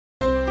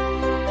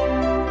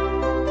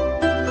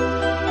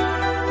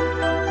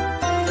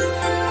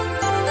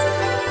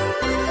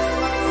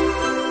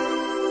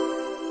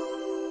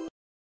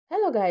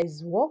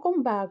guys,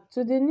 welcome back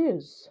to the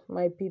news,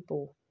 my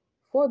people.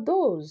 For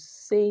those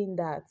saying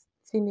that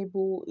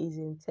Tinubu is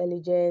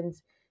intelligent,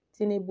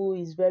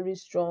 Tinubu is very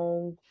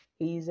strong,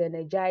 he is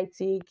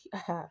energetic,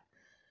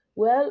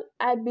 well,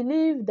 I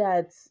believe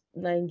that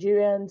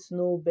Nigerians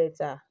know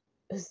better.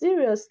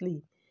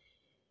 Seriously,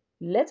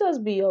 let us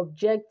be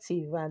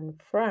objective and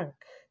frank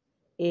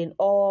in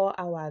all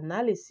our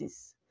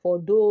analysis for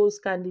those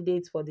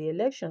candidates for the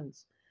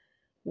elections.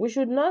 We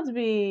should not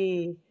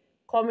be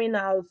coming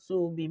out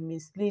to be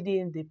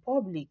misleading the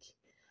public.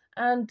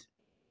 And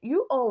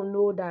you all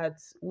know that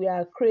we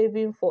are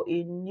craving for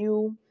a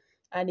new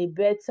and a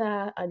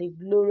better and a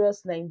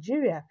glorious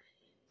Nigeria.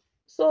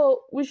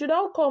 So we should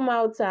all come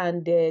out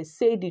and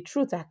say the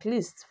truth, at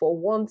least for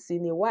once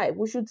in a while.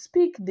 We should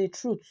speak the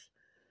truth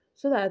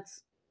so that,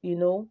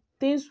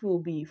 things will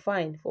be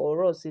fine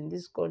for us in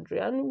this country.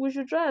 And we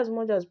should try as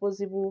much as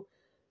possible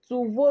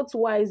to vote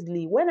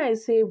wisely. When I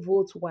say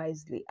vote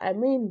wisely, I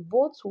mean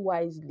vote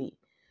wisely.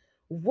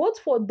 Vote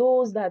for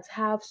those that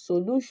have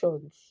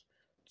solutions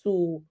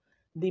to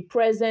the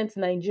present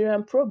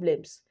Nigerian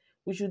problems.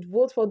 We should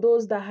vote for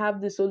those that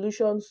have the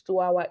solutions to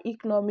our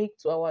economic,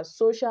 to our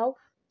social,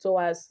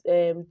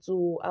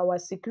 to our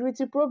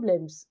security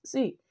problems.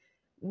 See,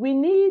 we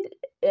need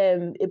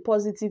a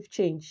positive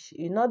change,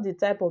 not the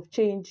type of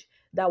change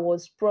that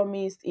was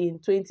promised in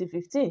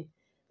 2015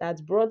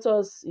 that brought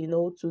us,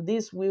 to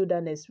this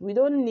wilderness. We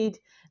don't need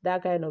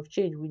that kind of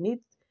change. We need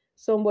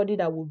somebody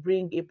that will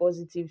bring a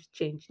positive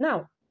change.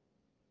 Now,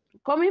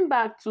 coming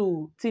back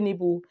to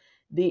Tinubu,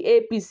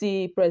 the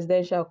APC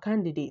presidential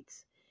candidate,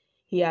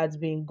 he has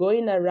been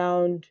going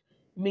around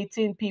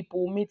meeting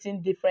people,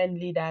 meeting different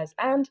leaders.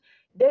 And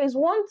there is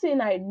one thing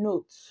I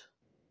note,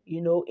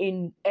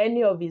 in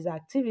any of his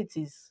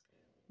activities.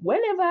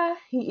 Whenever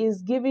he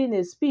is giving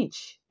a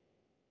speech,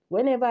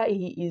 whenever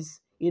he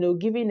is,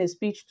 giving a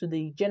speech to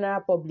the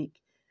general public,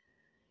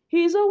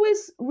 he is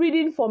always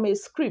reading from a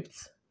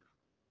script.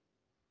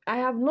 I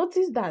have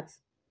noticed that,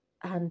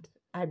 and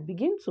I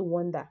begin to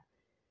wonder,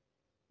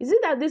 is it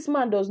that this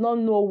man does not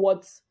know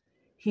what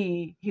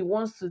he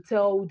wants to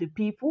tell the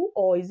people,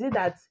 or is it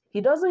that he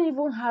doesn't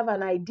even have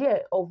an idea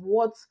of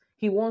what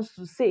he wants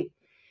to say?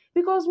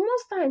 Because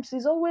most times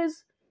he's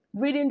always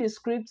reading the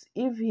script.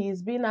 If he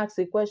is being asked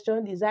a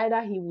question, is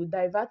either he will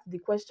divert the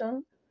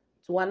question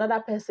to another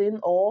person,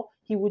 or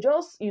he will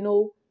just,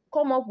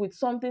 come up with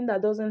something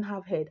that doesn't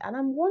have head. And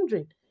I'm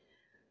wondering,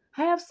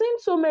 I have seen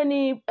so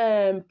many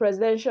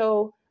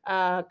presidential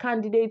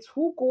candidates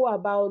who go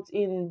about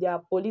in their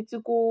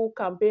political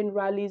campaign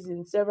rallies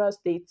in several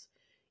states,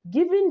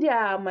 giving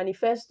their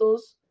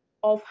manifestos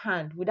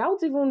offhand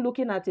without even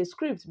looking at a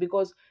script,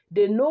 because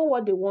they know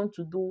what they want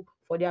to do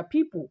for their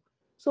people.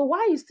 So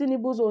why is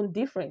Tinubu's own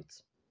different?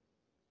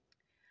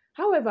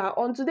 However,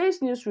 on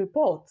today's news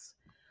report,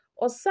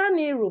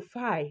 Oseni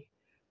Rufai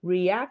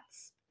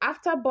reacts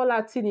after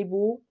Bola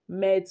Tinubu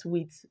met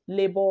with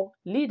Labour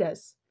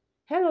leaders.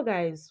 Hello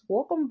guys,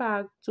 welcome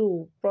back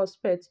to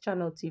Prospect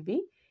Channel TV.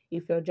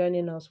 If you're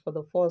joining us for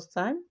the first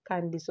time,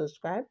 kindly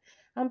subscribe,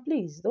 and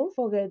please don't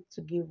forget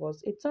to give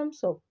us a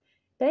thumbs up.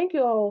 Thank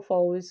you all for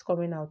always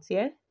coming out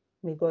here.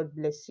 May God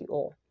bless you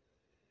all.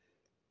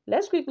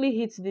 Let's quickly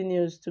hit the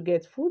news to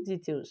get full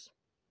details.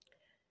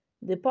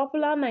 The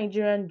popular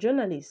Nigerian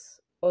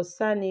journalist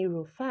Oseni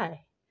Rufai,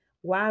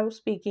 while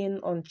speaking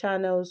on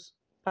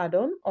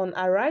on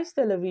Arise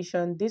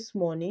Television this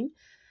morning,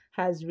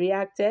 has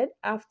reacted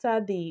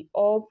after the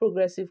All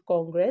Progressive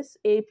Congress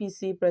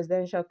APC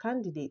presidential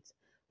candidate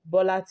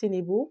Bola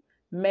Tinubu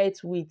met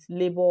with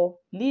Labour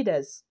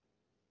leaders.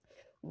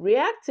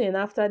 Reacting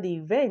after the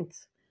event,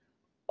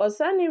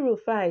 Oseni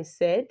Rufai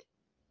said,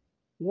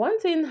 "One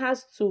thing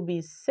has to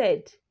be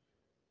said.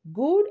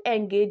 Good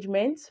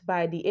engagement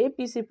by the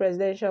APC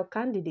presidential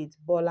candidate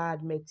Bola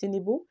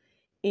Tinubu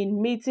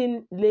in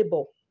meeting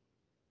Labour,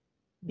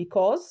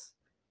 because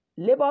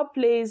Labour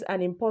plays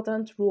an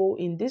important role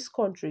in this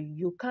country.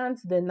 You can't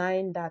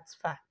deny that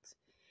fact."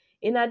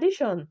 In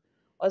addition,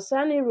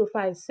 Oseni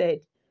Rufai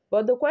said,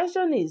 "But the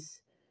question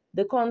is,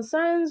 the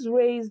concerns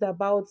raised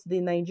about the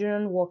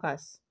Nigerian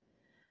workers.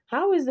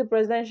 How is the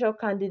presidential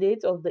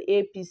candidate of the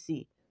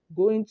APC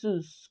going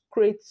to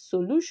create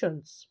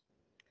solutions?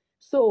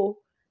 So,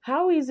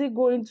 how is it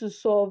going to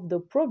solve the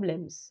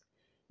problems?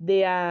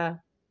 There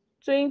are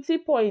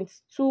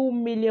 20.2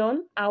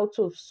 million out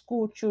of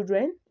school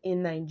children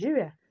in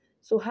Nigeria.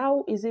 So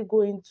how is it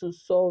going to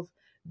solve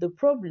the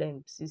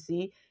problems?" You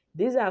see,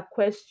 these are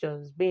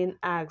questions being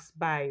asked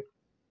by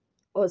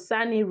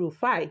Oseni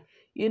Rufai,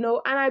 and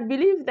I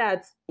believe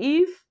that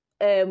if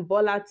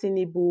Bola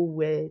Tinubu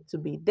were to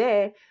be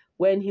there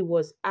when he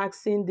was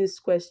asking this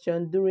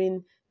question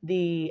during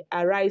the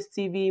Arise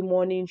TV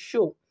morning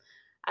show,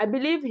 I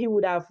believe he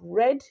would have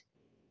read,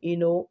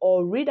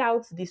 or read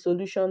out the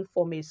solution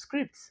from a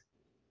script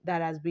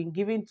that has been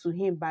given to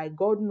him by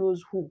God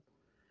knows who.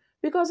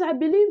 Because I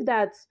believe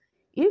that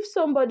if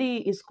somebody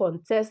is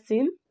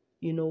contesting,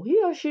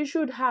 he or she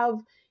should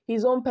have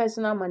his own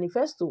personal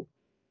manifesto.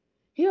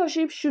 he or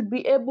she should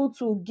be able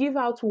to give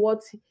out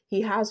what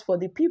he has for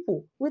the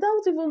people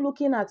without even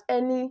looking at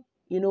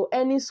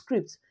any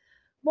script.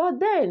 But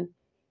then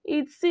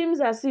it seems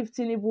as if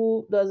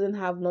Tinubu doesn't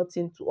have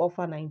nothing to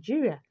offer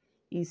Nigeria.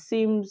 It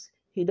seems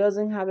he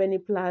doesn't have any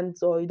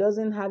plans or he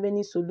doesn't have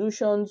any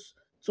solutions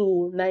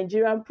to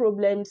Nigerian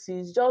problems.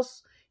 He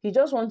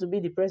just wants to be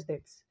the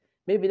president.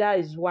 Maybe that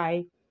is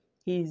why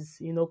he's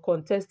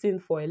contesting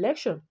for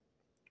election.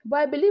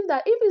 But I believe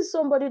that if he's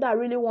somebody that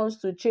really wants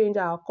to change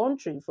our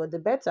country for the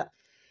better,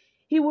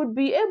 he would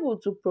be able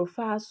to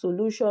profile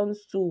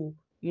solutions to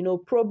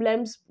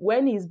problems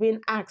when he's being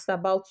asked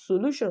about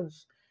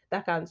solutions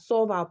that can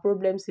solve our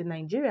problems in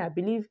Nigeria. I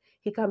believe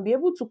he can be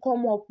able to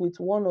come up with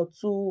one or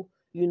two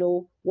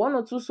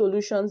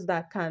solutions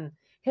that can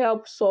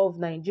help solve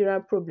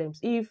Nigerian problems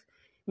if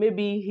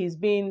maybe he's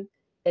been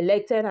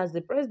elected as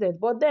the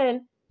president. But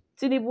then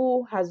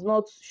Tinubu has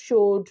not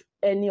showed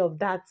any of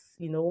that.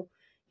 He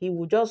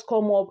will just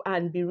come up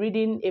and be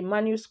reading a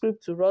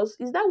manuscript to us.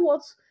 Is that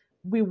what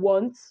we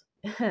want?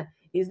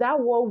 Is that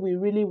what we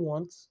really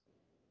want?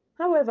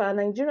 However,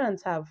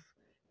 Nigerians have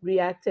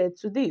reacted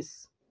to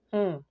this.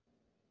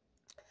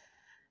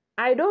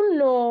 I don't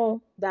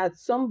know that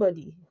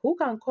somebody who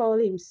can call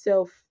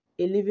himself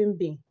a living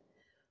being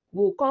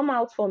will come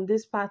out from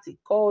this party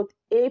called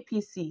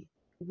APC.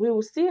 We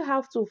will still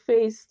have to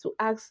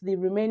ask the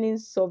remaining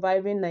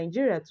surviving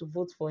Nigeria to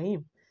vote for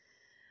him.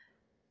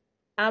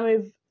 I'm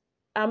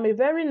a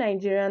very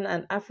Nigerian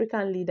and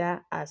African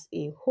leader as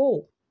a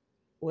whole.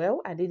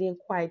 Well, I didn't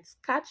quite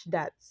catch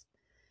that.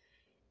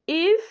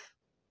 If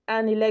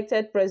an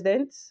elected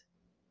president,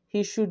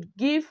 he should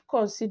give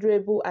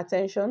considerable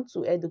attention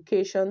to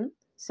education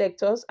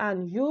sectors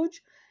and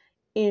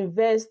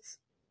invest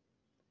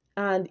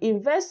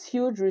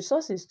huge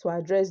resources to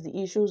address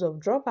the issues of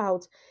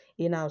dropout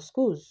in our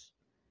schools.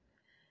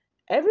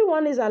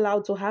 Everyone is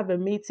allowed to have a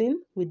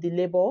meeting with the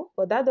labor,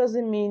 but that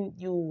doesn't mean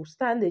you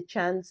stand a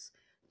chance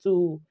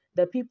to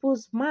the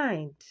people's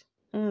mind.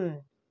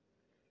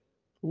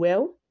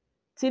 Well,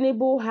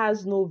 Tinubu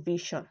has no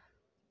vision.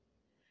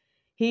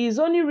 He is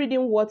only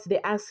reading what they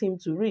ask him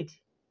to read.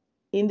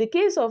 In the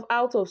case of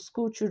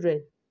out-of-school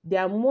children, they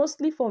are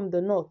mostly from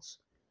the north.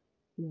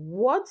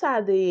 What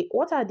are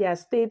their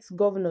state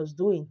governors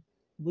doing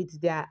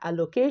with their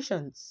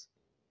allocations?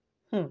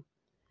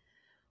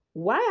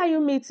 Why are you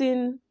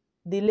meeting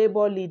the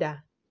labor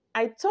leader?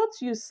 I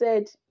thought you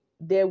said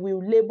they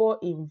will labor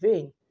in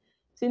vain.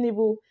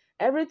 Tinubu,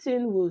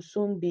 everything will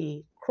soon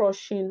be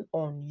crushing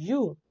on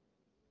you.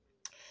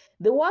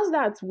 The worst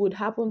that would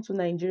happen to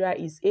Nigeria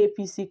is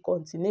APC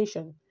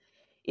continuation.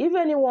 If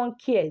anyone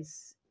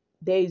cares,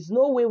 there is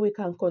no way we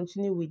can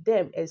continue with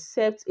them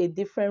except a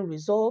different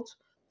result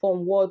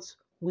from what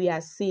we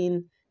are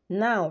seeing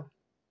now.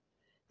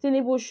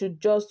 Tinubu should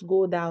just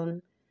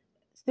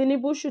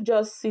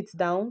sit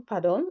down,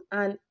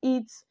 and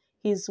eat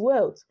his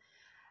wealth.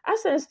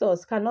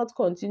 Ancestors cannot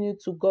continue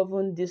to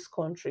govern this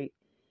country.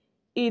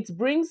 It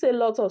brings a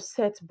lot of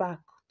setback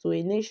to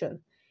a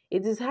nation.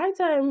 It is high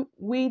time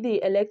we,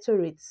 the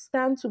electorate,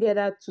 stand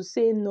together to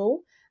say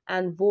no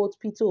and vote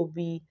Peter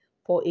Obi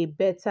for a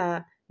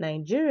better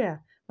Nigeria.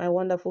 My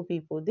wonderful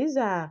people, these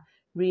are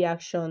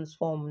reactions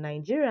from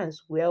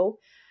Nigerians. Well,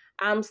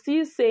 I'm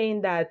still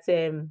saying that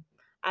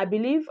I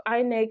believe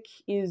INEC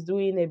is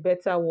doing a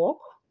better work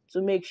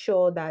to make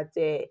sure that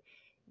they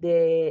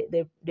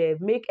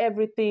make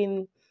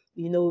everything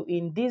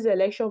in this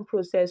election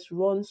process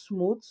run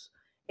smooth.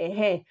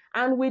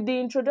 And with the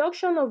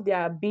introduction of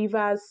their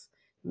beavers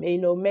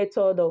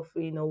method of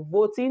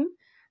voting,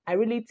 I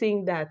really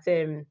think that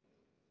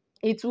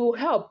it will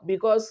help,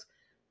 because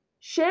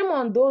shame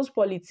on those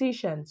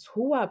politicians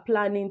who are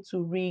planning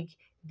to rig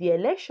the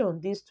election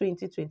this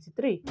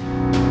 2023.